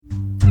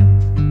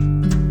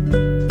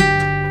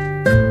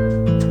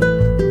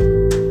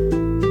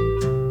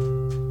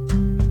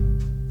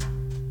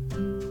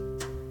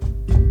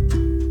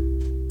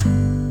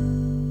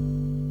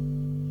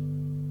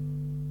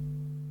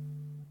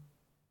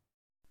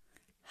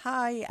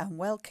Hi, and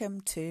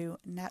welcome to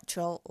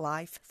Natural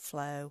Life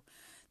Flow,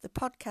 the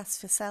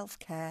podcast for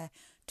self-care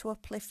to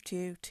uplift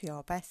you to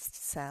your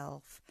best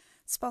self,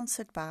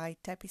 sponsored by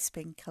Debbie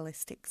Spink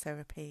Holistic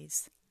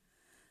Therapies.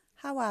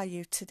 How are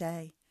you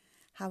today?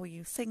 How are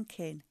you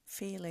thinking,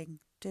 feeling,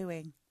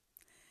 doing?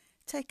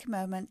 Take a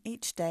moment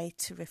each day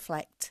to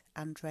reflect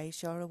and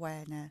raise your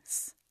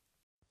awareness.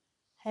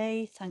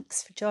 Hey,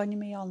 thanks for joining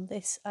me on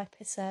this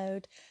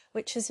episode,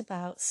 which is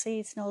about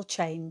seasonal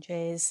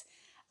changes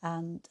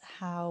and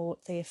how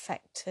they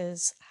affect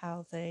us,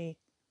 how they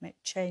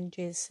make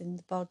changes in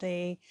the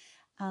body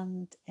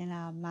and in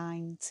our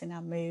minds, in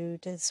our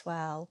mood as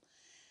well.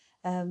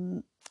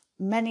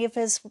 Many of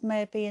us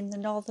may be in the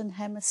Northern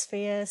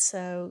Hemisphere,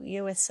 so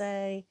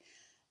USA,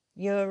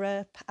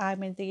 Europe.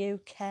 I'm in the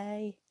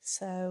UK,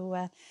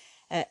 so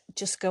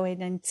just going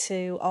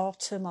into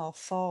autumn or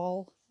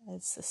fall,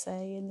 as they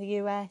say in the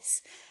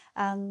US,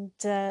 and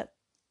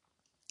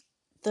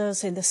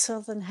those in the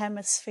Southern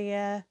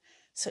Hemisphere,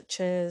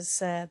 such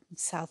as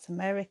South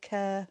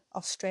America,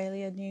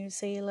 Australia, New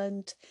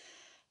Zealand,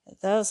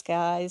 those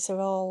guys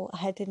are all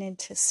heading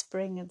into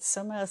spring and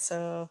summer,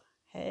 so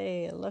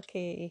hey,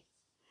 lucky,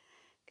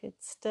 good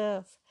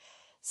stuff.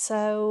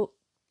 So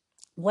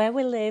where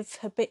we live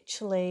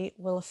habitually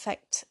will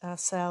affect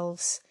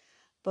ourselves,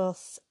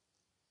 both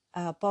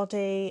our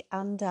body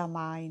and our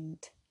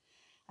mind.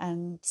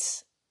 And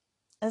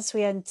as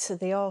we enter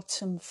the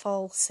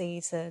autumn-fall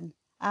season,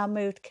 our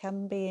mood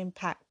can be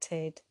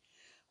impacted,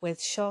 with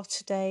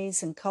shorter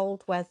days and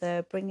cold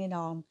weather bringing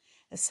on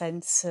a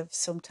sense of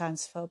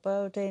sometimes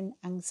foreboding,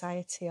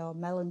 anxiety or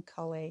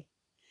melancholy.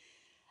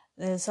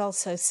 There's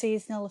also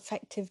seasonal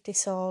affective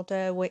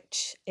disorder,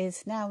 which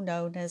is now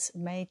known as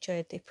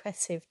major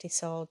depressive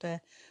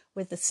disorder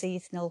with a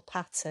seasonal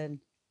pattern.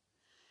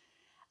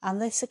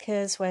 And this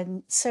occurs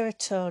when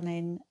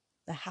serotonin,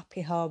 the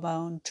happy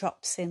hormone,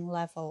 drops in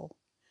level.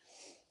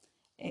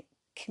 It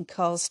can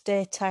cause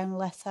daytime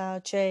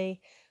lethargy,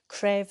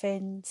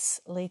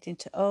 cravings, leading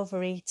to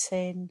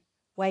overeating,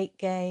 weight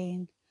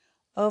gain,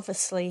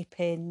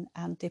 oversleeping,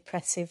 and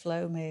depressive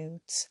low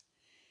moods.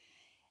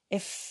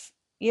 If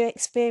you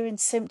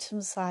experience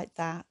symptoms like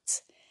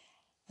that,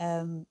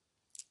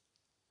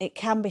 it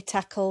can be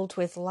tackled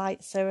with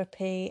light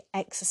therapy,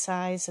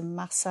 exercise, and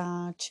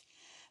massage.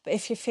 But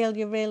if you feel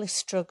you're really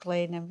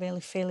struggling and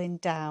really feeling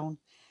down,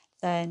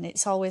 then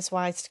it's always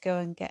wise to go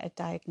and get a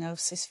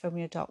diagnosis from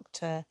your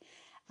doctor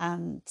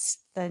and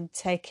then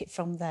take it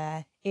from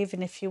there.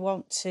 Even if you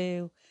want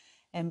to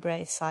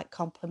embrace like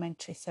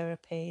complementary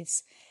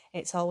therapies,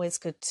 it's always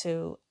good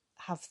to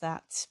have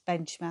that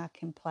benchmark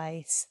in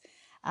place,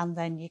 and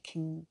then you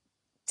can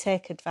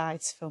take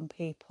advice from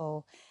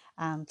people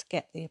and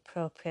get the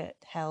appropriate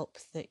help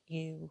that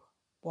you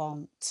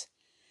want.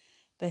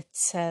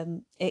 But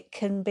it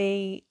can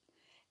be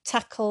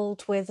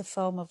tackled with a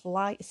form of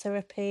light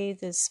therapy.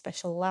 There's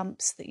special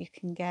lamps that you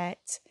can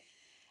get.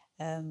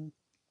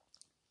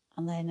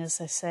 And then, as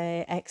I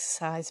say,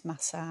 exercise,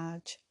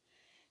 massage.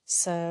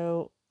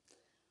 So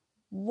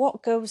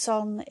what goes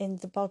on in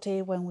the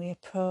body when we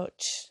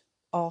approach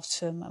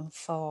autumn and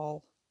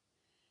fall?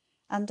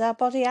 And our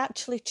body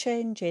actually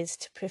changes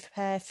to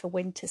prepare for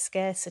winter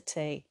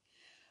scarcity.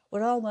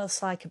 We're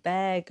almost like a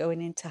bear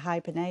going into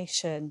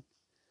hibernation.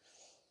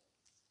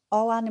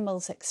 All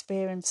animals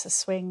experience a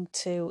swing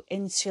to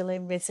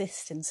insulin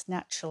resistance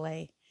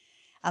naturally,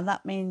 and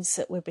that means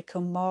that we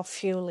become more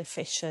fuel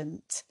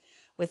efficient,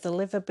 with the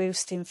liver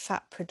boosting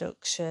fat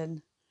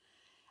production,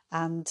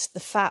 and the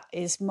fat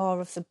is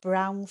more of the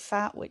brown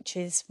fat, which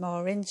is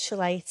more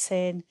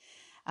insulating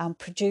and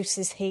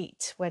produces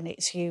heat when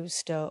it's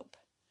used up.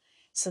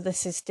 So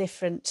this is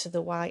different to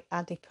the white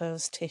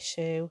adipose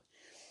tissue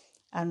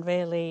and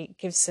really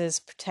gives us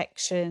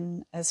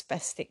protection as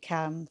best it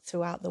can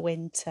throughout the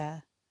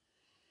winter.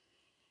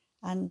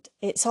 And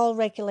it's all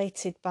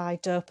regulated by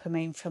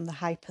dopamine from the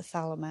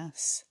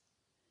hypothalamus.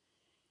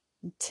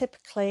 And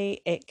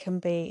typically it can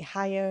be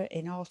higher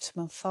in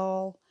autumn and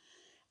fall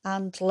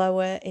and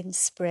lower in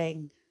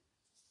spring.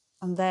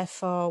 And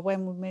therefore,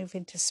 when we move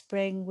into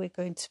spring, we're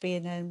going to be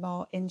in a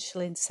more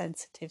insulin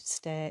sensitive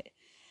state.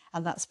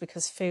 And that's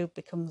because food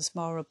becomes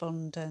more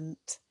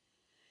abundant.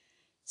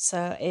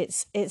 So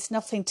it's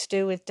nothing to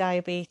do with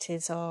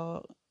diabetes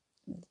or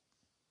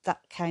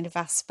that kind of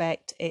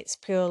aspect. It's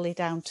purely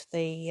down to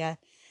the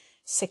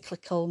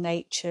cyclical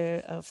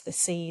nature of the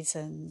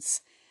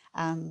seasons,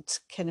 and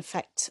can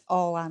affect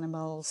all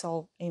animals,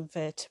 all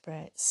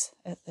invertebrates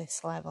at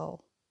this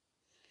level.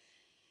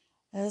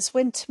 As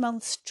winter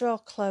months draw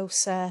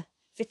closer,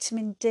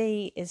 vitamin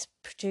D is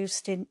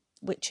produced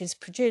which is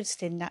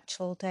produced in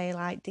natural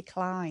daylight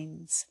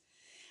declines,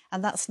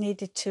 and that's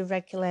needed to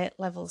regulate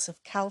levels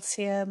of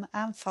calcium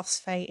and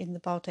phosphate in the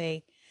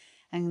body,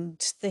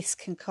 and this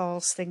can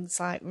cause things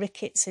like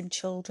rickets in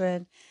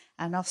children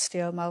and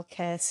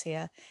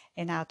osteomalacia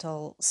in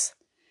adults.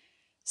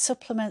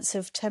 Supplements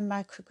of 10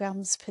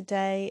 micrograms per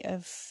day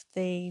of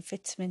the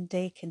vitamin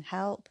D can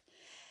help,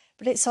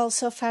 but it's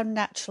also found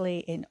naturally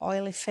in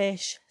oily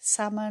fish,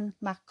 salmon,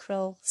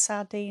 mackerel,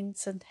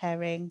 sardines and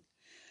herring,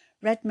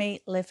 red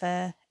meat,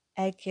 liver,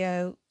 egg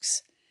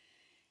yolks,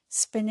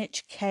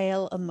 spinach,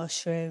 kale and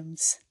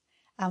mushrooms,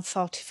 and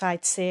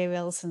fortified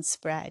cereals and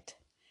spread.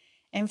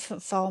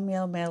 Infant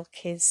formula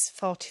milk is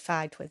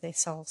fortified with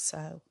this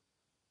also.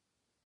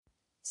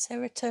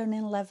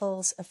 Serotonin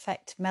levels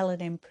affect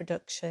melanin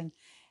production,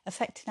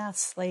 affecting our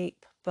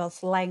sleep,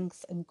 both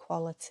length and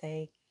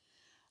quality.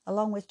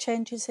 Along with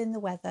changes in the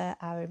weather,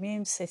 our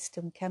immune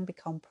system can be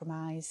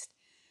compromised,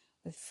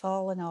 with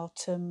fall and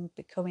autumn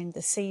becoming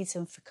the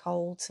season for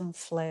colds and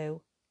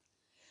flu.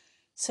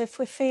 So if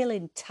we're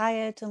feeling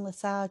tired and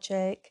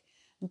lethargic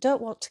and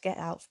don't want to get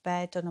out of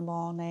bed in the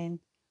morning,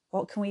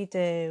 what can we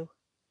do?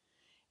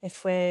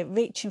 If we're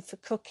reaching for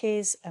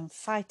cookies and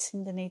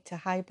fighting the need to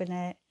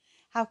hibernate,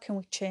 how can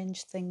we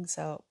change things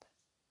up?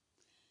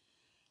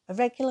 A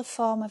regular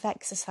form of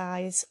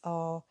exercise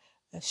or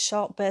a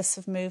short burst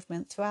of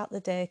movement throughout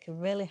the day can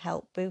really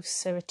help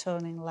boost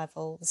serotonin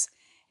levels,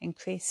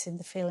 increasing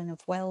the feeling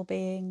of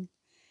well-being,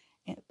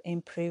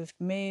 improved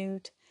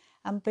mood,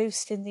 and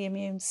boosting the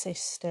immune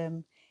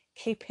system,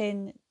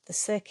 keeping the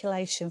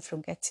circulation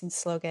from getting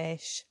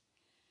sluggish.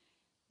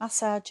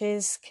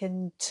 Massages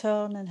can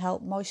tone and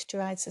help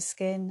moisturise the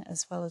skin,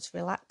 as well as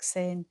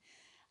relaxing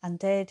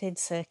and aiding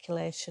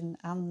circulation,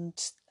 and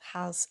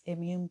has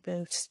immune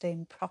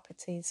boosting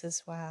properties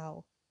as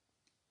well.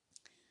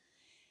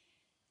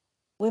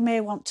 We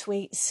may want to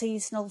eat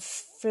seasonal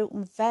fruit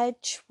and veg,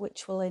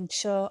 which will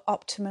ensure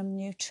optimum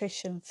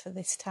nutrition for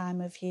this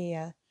time of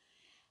year,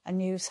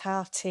 and use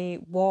hearty,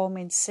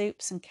 warming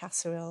soups and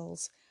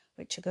casseroles,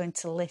 which are going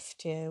to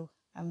lift you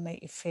and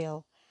make you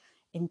feel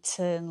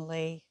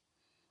internally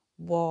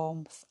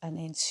warmth and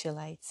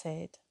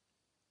insulated.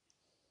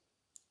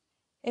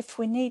 If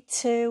we need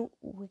to,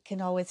 we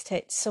can always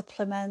take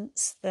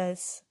supplements.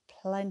 There's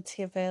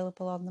plenty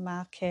available on the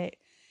market.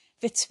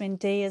 Vitamin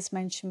D, as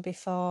mentioned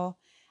before,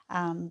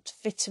 and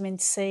vitamin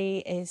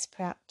C is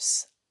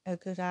perhaps a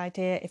good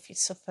idea if you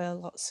suffer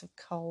lots of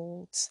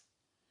colds.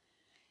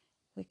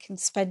 We can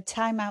spend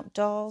time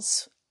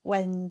outdoors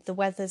when the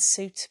weather's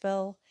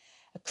suitable.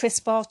 A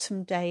crisp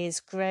autumn day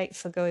is great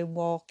for going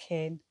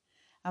walking.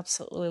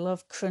 Absolutely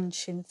love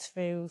crunching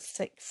through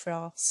thick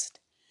frost.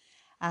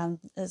 And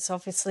there's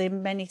obviously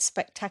many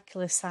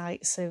spectacular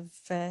sights of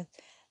the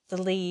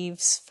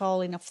leaves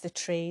falling off the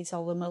trees,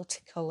 all the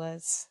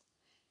multicolours,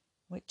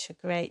 which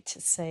are great to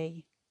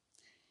see.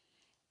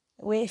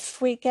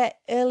 If we get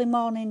early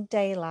morning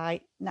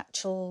daylight,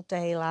 natural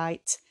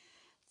daylight,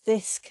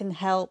 this can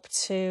help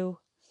to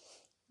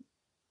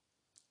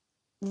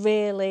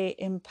really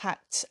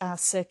impact our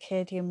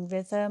circadian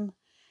rhythm,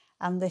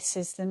 and this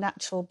is the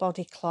natural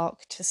body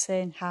clock to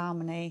stay in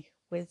harmony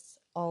with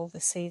all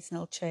the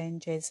seasonal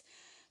changes.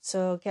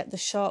 So get the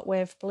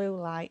shortwave blue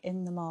light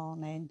in the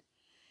morning,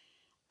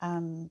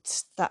 and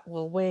that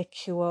will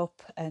wake you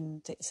up,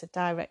 and it's a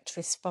direct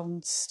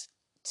response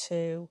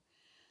to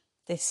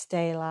this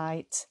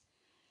daylight.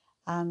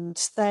 And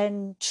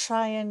then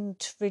try and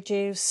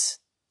reduce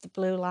the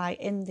blue light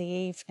in the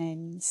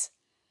evenings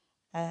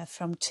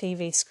from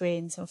TV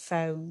screens and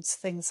phones,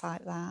 things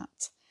like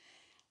that.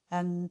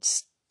 And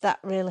that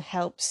really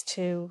helps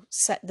to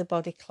set the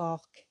body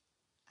clock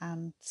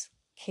and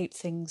keep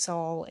things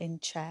all in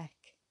check.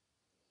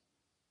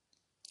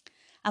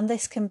 And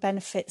this can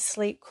benefit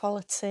sleep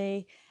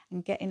quality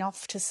and getting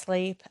off to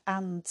sleep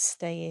and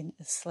staying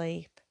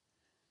asleep.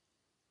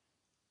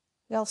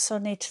 We also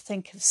need to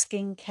think of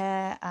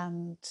skincare,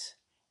 and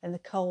in the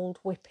cold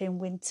whipping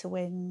winter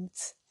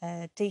winds,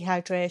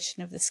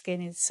 dehydration of the skin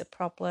is a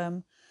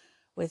problem,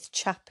 with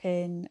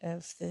chapping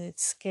of the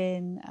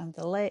skin and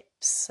the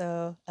lips.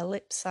 So a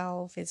lip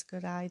salve is a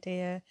good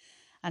idea,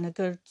 and a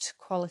good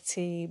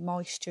quality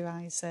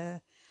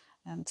moisturiser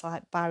and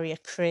like barrier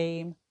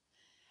cream.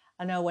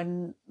 I know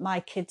when my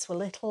kids were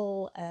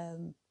little,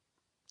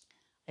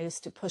 I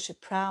used to push a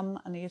pram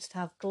and I used to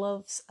have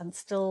gloves, and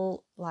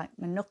still like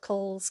my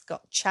knuckles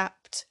got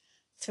chapped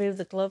through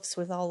the gloves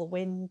with all the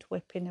wind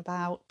whipping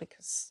about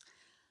because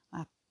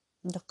my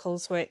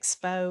knuckles were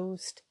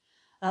exposed.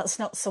 That's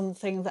not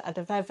something that I'd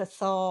have ever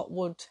thought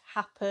would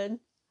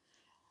happen.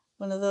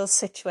 One of those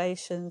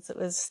situations that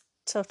was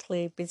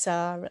totally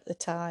bizarre at the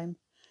time,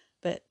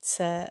 but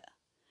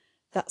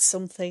that's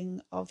something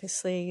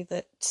obviously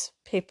that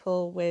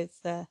people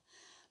with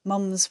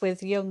mums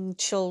with young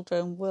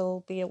children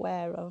will be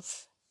aware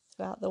of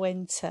throughout the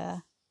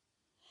winter.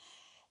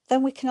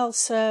 Then we can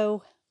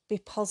also be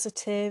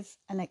positive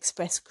and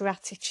express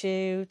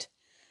gratitude,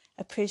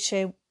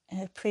 appreciate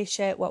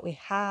what we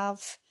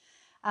have,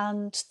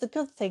 and the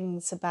good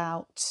things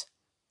about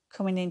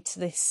coming into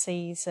this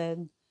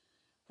season,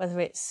 whether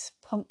it's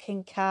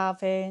pumpkin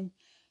carving,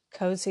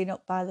 cozying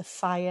up by the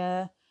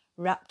fire,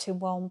 wrapped in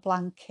warm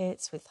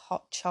blankets with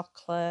hot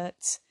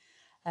chocolate,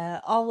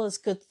 all those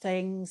good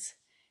things.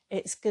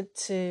 It's good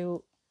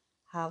to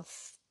have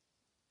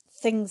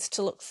things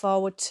to look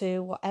forward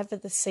to, whatever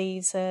the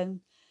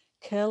season.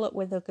 Curl up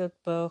with a good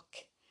book.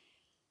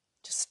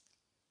 Just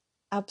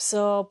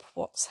absorb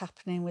what's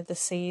happening with the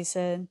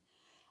season.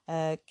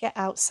 Get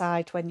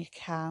outside when you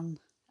can,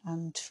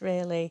 and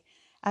really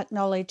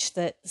acknowledge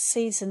that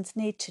seasons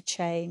need to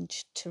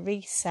change, to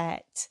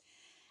reset,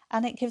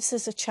 and it gives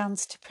us a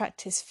chance to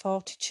practice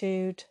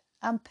fortitude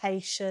and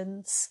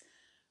patience,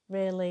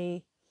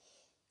 really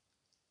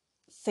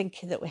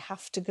thinking that we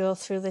have to go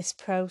through this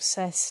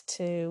process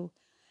to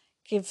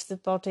give the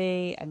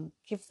body and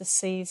give the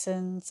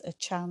seasons a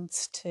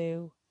chance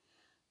to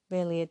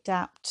really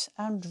adapt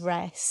and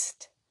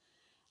rest.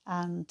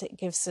 And it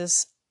gives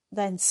us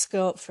then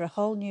scope for a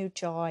whole new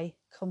joy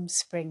come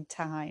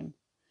springtime.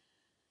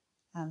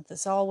 And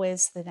there's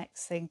always the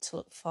next thing to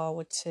look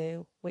forward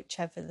to,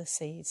 whichever the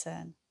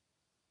season.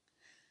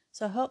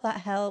 So I hope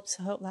that helps.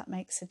 I hope that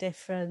makes a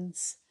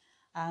difference.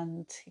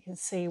 And you can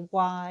see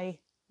why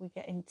we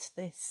get into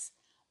this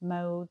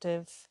mode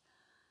of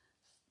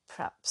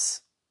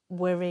perhaps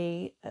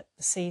worry at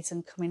the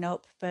season coming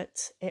up,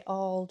 but it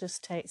all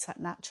just takes that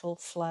natural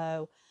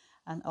flow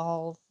and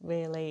all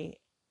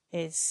really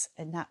is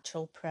a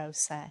natural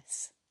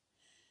process.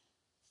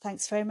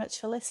 Thanks very much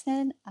for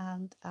listening,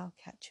 and I'll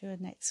catch you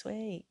next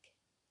week.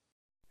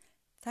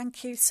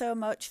 Thank you so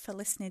much for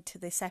listening to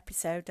this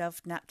episode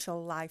of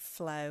Natural Life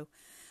Flow.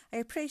 I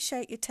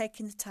appreciate you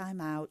taking the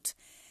time out.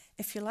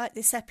 If you like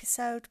this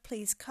episode,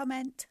 please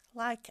comment,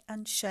 like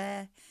and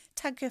share,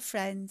 tag your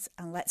friends,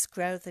 and let's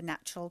grow the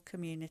natural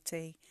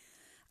community.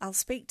 I'll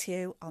speak to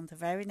you on the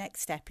very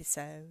next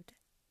episode.